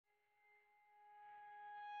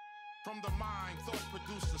From the mind, thought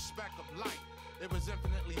produced a speck of light. It was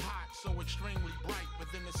infinitely hot, so extremely bright.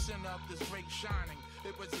 Within the center of this great shining,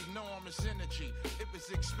 it was enormous energy. It was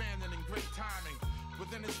expanding in great timing.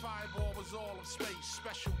 Within its fireball was all of space,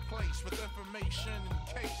 special place with information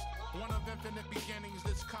encased. One of infinite beginnings,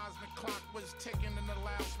 this cosmic clock was ticking and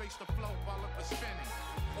allowed space to flow while it was spinning.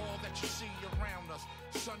 All that you see around us,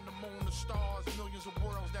 sun, the moon, the stars, millions of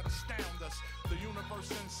worlds that astound us. The universe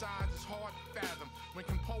inside is hard to fathom when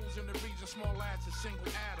composing the region small as a single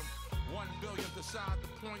atom. 1 billionth beside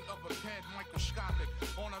the point of a pen, microscopic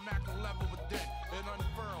on a macro level within it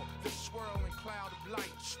unfurled. This swirling cloud of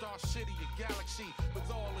light, star city, a galaxy with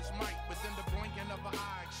all its might. Within the blinking of an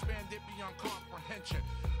eye, expanded beyond comprehension.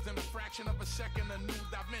 Within a fraction of a second, a new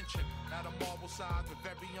dimension. At a marble size, but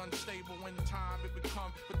very unstable. In time, it would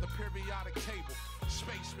come with the periodic table.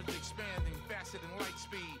 Space was expanding faster than light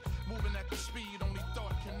speed, moving at the speed only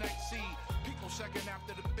thought can exceed. Picosecond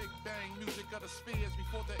after the Big Bang, music of the spheres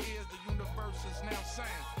before the ears, the universe is now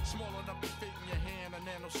saying. Small enough to fit in your hand, a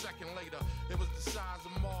nanosecond later, it was the size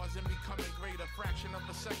of Mars and becoming greater. Fraction of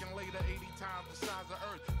a second later, 80 times the size of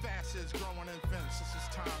Earth. Fast as growing infants, this is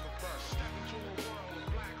time to burst. Step into a world of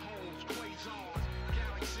black holes, quasars,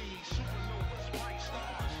 galaxies, supernovas, bright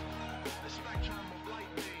stars. The spectrum of light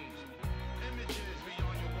beams, images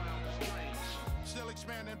beyond your wildest dreams. Still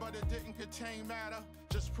expanding, but it didn't contain matter.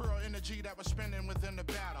 Just pure energy that was spinning within the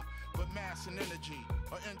battle. But mass and energy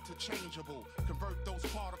are interchangeable. Convert those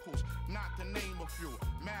particles, not to name a few.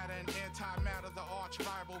 Matter and antimatter, the arch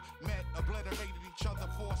rival, met, obliterated each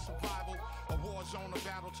other for survival. A war zone, a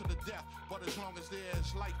battle to the death. But as long as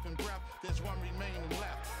there's life and breath, there's one remaining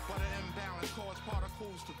left. But an imbalance caused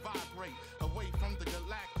particles to vibrate away from the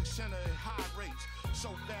galactic center at high rates.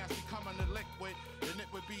 So fast becoming a liquid, and it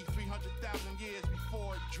would be 300,000 years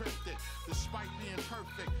before it drifted. Despite being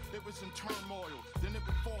perfect, it was in turmoil. Then it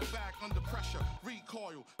would fall back under pressure,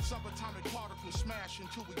 recoil. Subatomic particles smash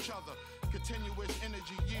into each other. Continuous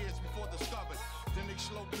energy years before discovered. Then they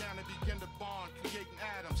slow down and begin to bond, creating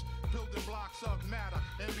atoms, building blocks of matter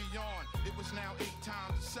and beyond. It was now 8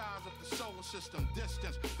 times the size of the solar system.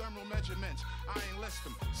 Distance, thermal measurements, I ain't list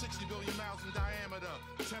them. 60 billion miles in diameter.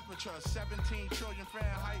 Temperature, 17 trillion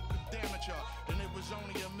Fahrenheit with damage. And it was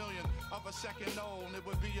only a millionth of a second old. And it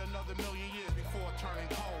would be another million years before turning